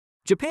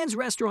Japan's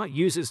restaurant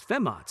uses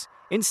fembots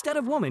instead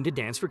of women to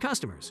dance for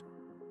customers.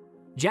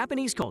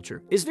 Japanese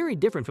culture is very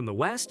different from the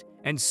West,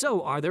 and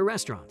so are their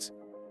restaurants.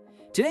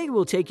 Today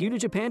we'll take you to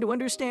Japan to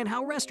understand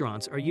how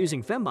restaurants are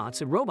using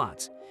fembots and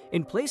robots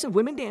in place of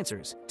women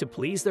dancers to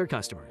please their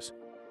customers.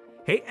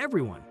 Hey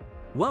everyone,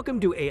 welcome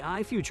to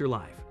AI Future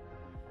Life,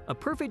 a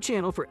perfect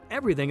channel for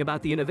everything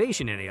about the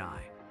innovation in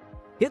AI.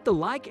 Hit the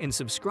like and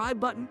subscribe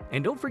button,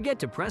 and don't forget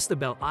to press the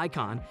bell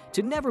icon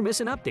to never miss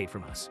an update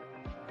from us.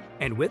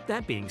 And with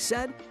that being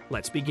said,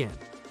 let's begin.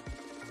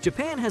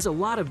 Japan has a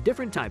lot of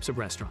different types of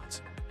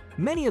restaurants.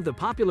 Many of the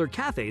popular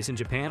cafes in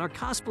Japan are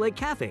cosplay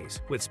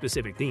cafes with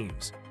specific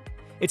themes.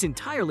 It's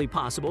entirely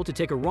possible to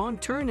take a wrong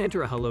turn and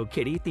enter a Hello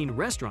Kitty themed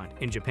restaurant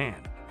in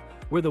Japan,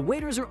 where the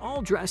waiters are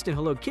all dressed in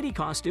Hello Kitty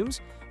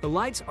costumes, the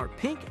lights are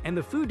pink, and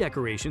the food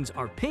decorations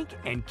are pink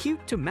and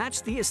cute to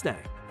match the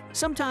aesthetic.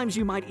 Sometimes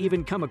you might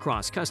even come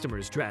across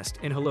customers dressed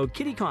in Hello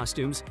Kitty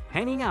costumes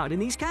hanging out in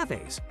these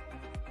cafes.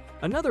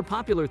 Another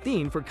popular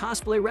theme for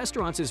cosplay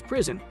restaurants is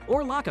prison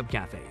or lockup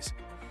cafes.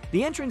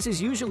 The entrance is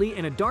usually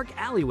in a dark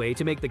alleyway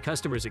to make the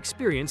customer's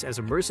experience as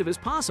immersive as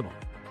possible.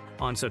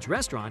 On such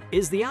restaurant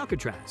is the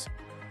Alcatraz,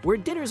 where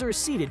dinners are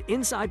seated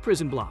inside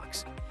prison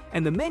blocks,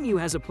 and the menu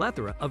has a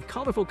plethora of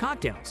colorful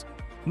cocktails,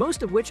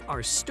 most of which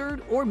are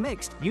stirred or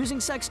mixed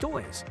using sex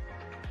toys.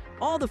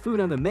 All the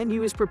food on the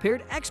menu is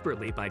prepared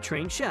expertly by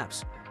trained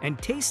chefs and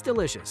tastes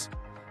delicious.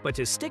 But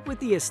to stick with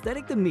the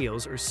aesthetic, the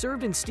meals are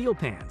served in steel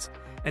pans,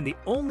 and the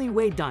only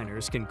way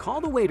diners can call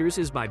the waiters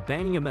is by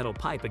banging a metal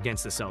pipe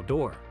against the cell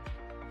door.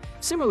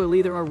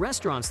 Similarly, there are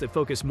restaurants that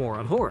focus more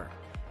on horror,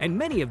 and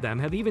many of them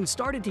have even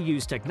started to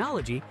use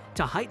technology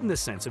to heighten the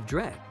sense of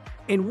dread.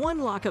 In one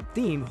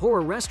lockup-themed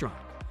horror restaurant,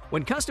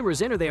 when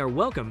customers enter, they are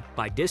welcomed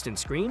by distant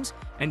screams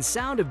and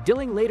sound of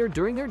dilling later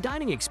during their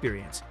dining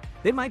experience.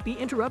 They might be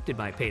interrupted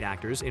by paid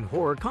actors in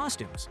horror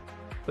costumes.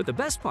 But the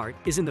best part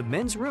is in the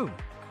men's room.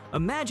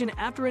 Imagine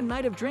after a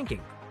night of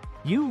drinking,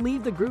 you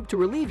leave the group to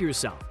relieve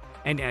yourself,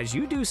 and as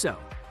you do so,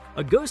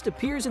 a ghost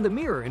appears in the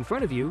mirror in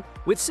front of you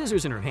with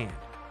scissors in her hand.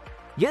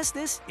 Yes,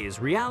 this is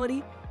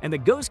reality, and the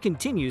ghost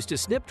continues to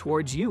snip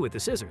towards you with the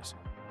scissors.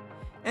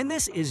 And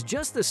this is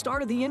just the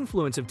start of the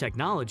influence of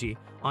technology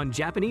on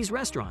Japanese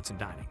restaurants and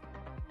dining.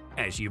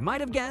 As you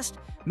might have guessed,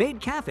 maid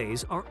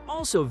cafes are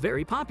also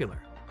very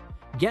popular.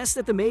 Guests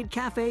at the maid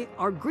cafe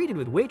are greeted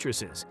with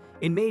waitresses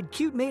in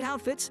cute maid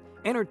outfits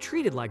and are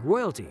treated like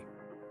royalty.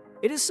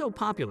 It is so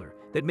popular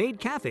that maid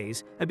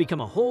cafes have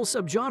become a whole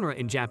subgenre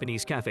in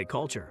Japanese cafe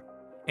culture.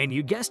 And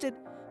you guessed it,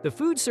 the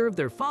food served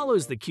there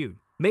follows the cute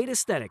maid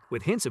aesthetic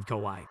with hints of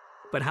kawaii.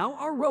 But how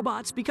are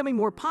robots becoming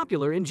more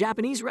popular in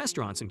Japanese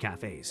restaurants and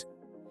cafes?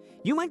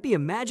 You might be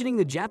imagining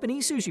the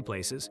Japanese sushi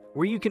places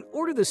where you can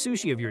order the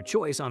sushi of your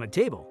choice on a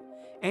table,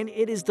 and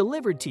it is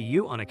delivered to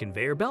you on a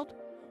conveyor belt,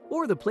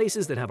 or the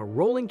places that have a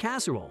rolling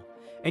casserole,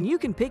 and you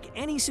can pick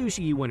any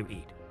sushi you want to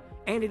eat,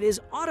 and it is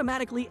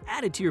automatically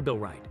added to your bill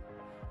right.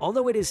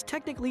 Although it is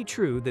technically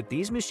true that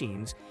these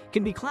machines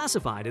can be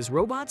classified as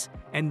robots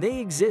and they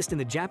exist in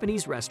the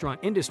Japanese restaurant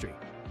industry,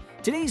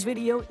 today's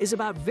video is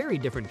about very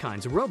different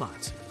kinds of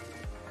robots.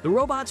 The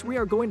robots we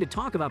are going to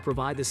talk about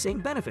provide the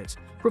same benefits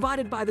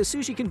provided by the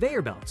sushi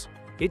conveyor belts.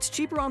 It's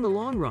cheaper on the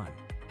long run,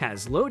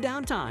 has low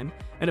downtime,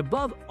 and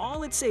above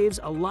all, it saves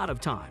a lot of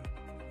time.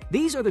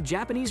 These are the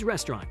Japanese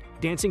restaurant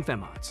dancing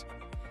fembots.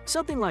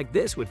 Something like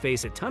this would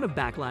face a ton of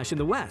backlash in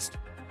the West,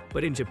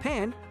 but in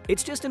Japan,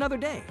 it's just another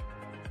day.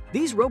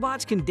 These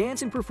robots can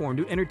dance and perform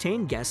to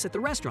entertain guests at the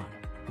restaurant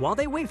while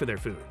they wait for their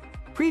food.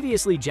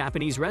 Previously,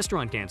 Japanese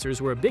restaurant dancers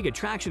were a big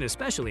attraction,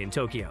 especially in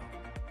Tokyo.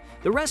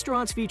 The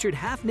restaurants featured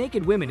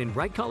half-naked women in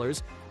bright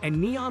colors and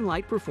neon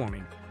light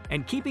performing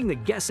and keeping the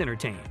guests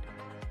entertained.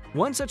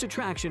 One such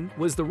attraction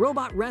was the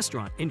Robot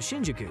Restaurant in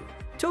Shinjuku,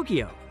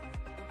 Tokyo.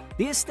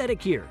 The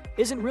aesthetic here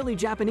isn't really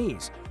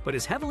Japanese, but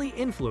is heavily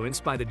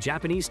influenced by the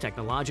Japanese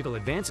technological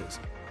advances.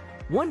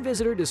 One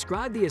visitor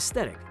described the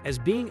aesthetic as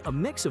being a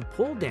mix of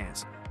pole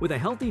dance with a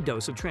healthy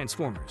dose of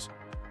Transformers.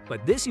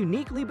 But this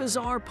uniquely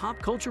bizarre pop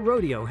culture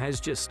rodeo has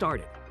just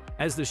started.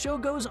 As the show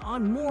goes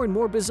on, more and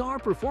more bizarre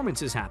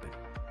performances happen.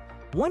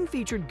 One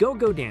featured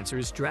go-go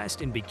dancers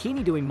dressed in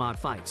bikini doing mod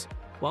fights,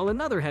 while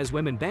another has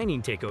women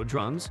banging taiko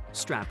drums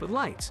strapped with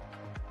lights.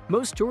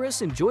 Most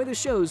tourists enjoy the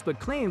shows but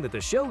claim that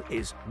the show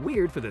is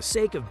weird for the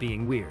sake of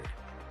being weird.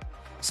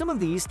 Some of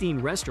these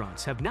themed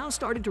restaurants have now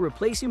started to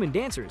replace human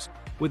dancers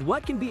with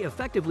what can be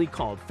effectively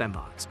called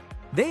fembots.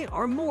 They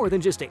are more than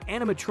just an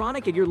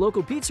animatronic at your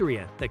local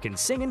pizzeria that can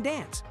sing and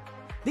dance.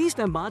 These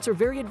fembots are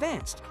very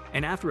advanced,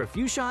 and after a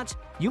few shots,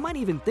 you might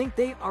even think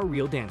they are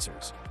real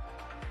dancers.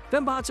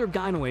 Fembots or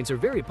gynoids are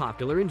very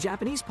popular in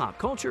Japanese pop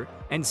culture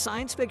and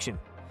science fiction,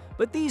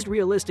 but these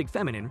realistic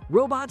feminine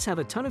robots have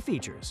a ton of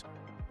features.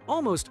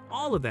 Almost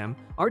all of them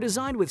are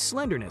designed with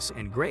slenderness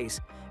and grace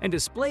and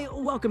display a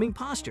welcoming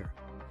posture.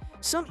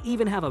 Some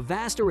even have a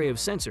vast array of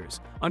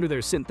sensors under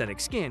their synthetic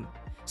skin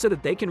so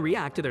that they can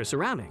react to their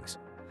surroundings.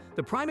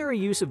 The primary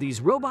use of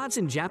these robots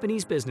in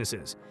Japanese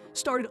businesses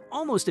started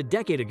almost a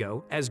decade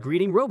ago as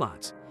greeting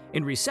robots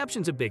in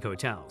receptions of big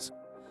hotels.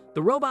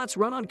 The robots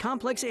run on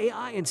complex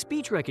AI and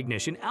speech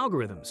recognition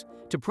algorithms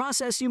to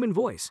process human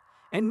voice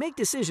and make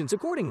decisions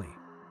accordingly.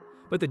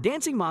 But the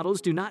dancing models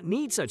do not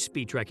need such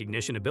speech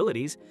recognition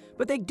abilities,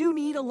 but they do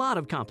need a lot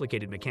of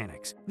complicated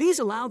mechanics. These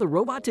allow the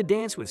robot to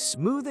dance with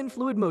smooth and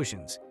fluid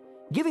motions,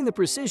 giving the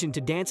precision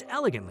to dance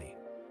elegantly.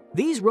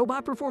 These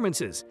robot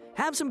performances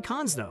have some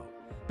cons though.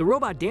 The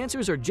robot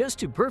dancers are just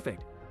too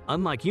perfect.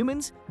 Unlike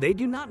humans, they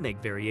do not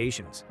make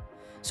variations.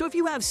 So if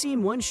you have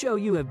seen one show,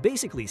 you have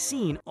basically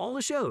seen all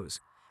the shows,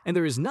 and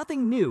there is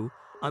nothing new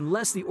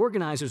unless the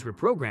organizers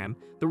reprogram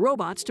the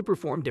robots to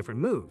perform different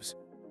moves.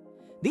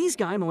 These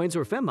gynoids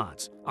or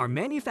fembots are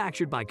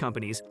manufactured by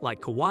companies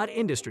like Quad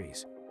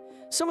Industries.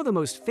 Some of the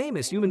most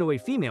famous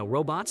humanoid female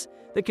robots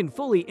that can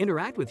fully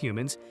interact with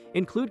humans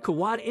include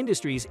Quad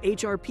Industries'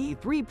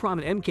 HRP-3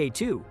 Prominent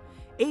MK2,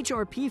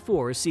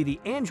 HRP-4 see the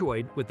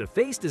android with the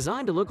face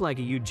designed to look like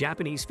a huge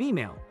Japanese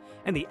female,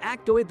 and the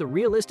Actoid, the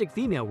realistic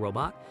female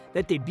robot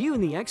that debuted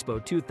in the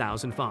Expo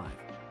 2005.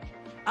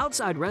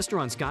 Outside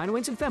restaurants,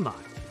 gynoids and fembot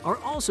are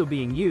also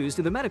being used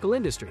in the medical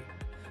industry.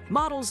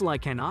 Models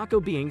like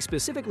Hanako being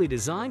specifically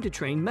designed to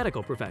train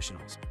medical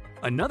professionals.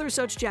 Another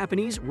such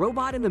Japanese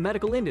robot in the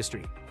medical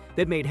industry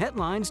that made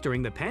headlines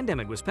during the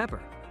pandemic was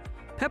Pepper.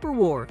 Pepper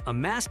wore a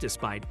mask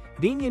despite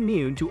being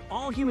immune to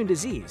all human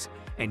disease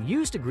and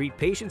used to greet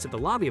patients at the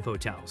lobby of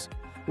hotels,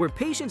 where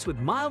patients with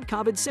mild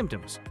COVID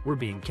symptoms were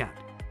being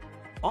kept.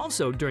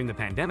 Also during the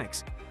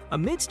pandemics,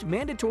 amidst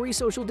mandatory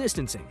social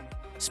distancing,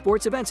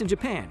 sports events in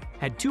Japan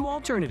had two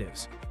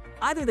alternatives.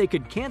 Either they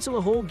could cancel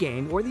a whole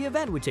game or the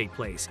event would take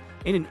place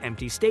in an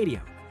empty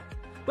stadium.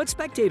 But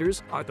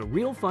spectators are the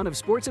real fun of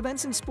sports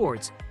events, and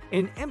sports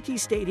in an empty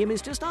stadium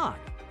is just odd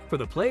for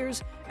the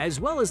players as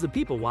well as the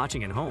people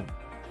watching at home.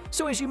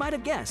 So as you might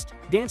have guessed,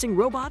 dancing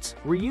robots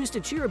were used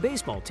to cheer a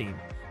baseball team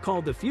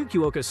called the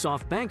Fukuoka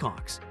Soft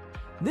Bankhawks.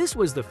 This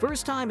was the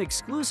first time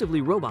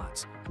exclusively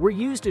robots were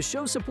used to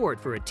show support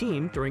for a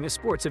team during a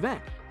sports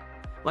event.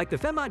 Like the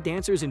fembot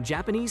dancers in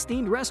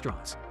Japanese-themed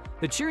restaurants,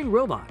 the cheering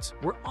robots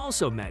were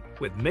also met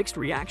with mixed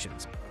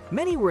reactions.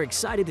 Many were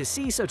excited to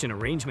see such an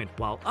arrangement,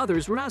 while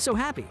others were not so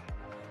happy.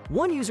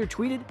 One user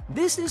tweeted,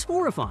 "This is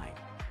horrifying.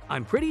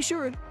 I'm pretty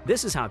sure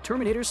this is how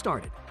Terminator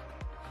started."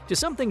 To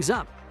sum things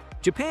up,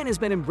 Japan has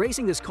been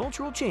embracing this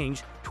cultural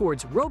change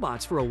towards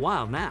robots for a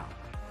while now.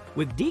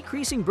 With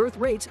decreasing birth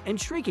rates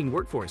and shrinking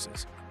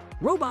workforces,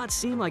 robots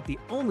seem like the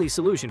only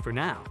solution for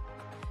now.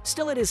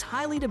 Still, it is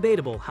highly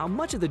debatable how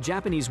much of the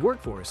Japanese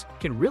workforce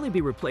can really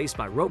be replaced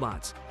by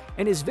robots,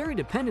 and is very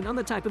dependent on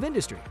the type of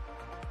industry.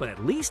 But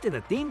at least in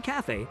the themed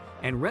cafe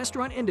and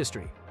restaurant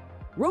industry,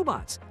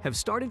 robots have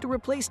started to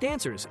replace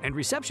dancers and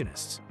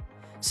receptionists.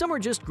 Some are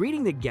just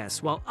greeting the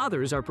guests while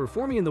others are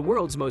performing in the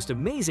world's most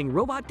amazing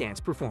robot dance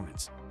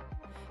performance.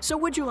 So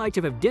would you like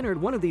to have dinner at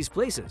one of these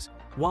places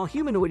while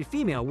humanoid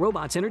female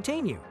robots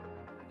entertain you?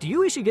 Do you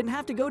wish you didn't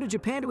have to go to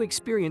Japan to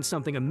experience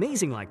something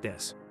amazing like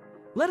this?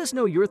 Let us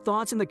know your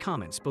thoughts in the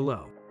comments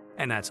below.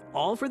 And that's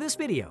all for this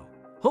video.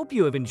 Hope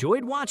you have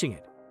enjoyed watching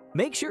it.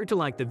 Make sure to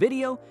like the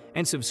video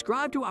and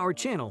subscribe to our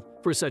channel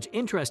for such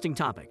interesting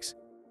topics.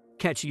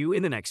 Catch you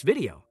in the next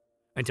video.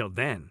 Until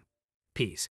then, peace.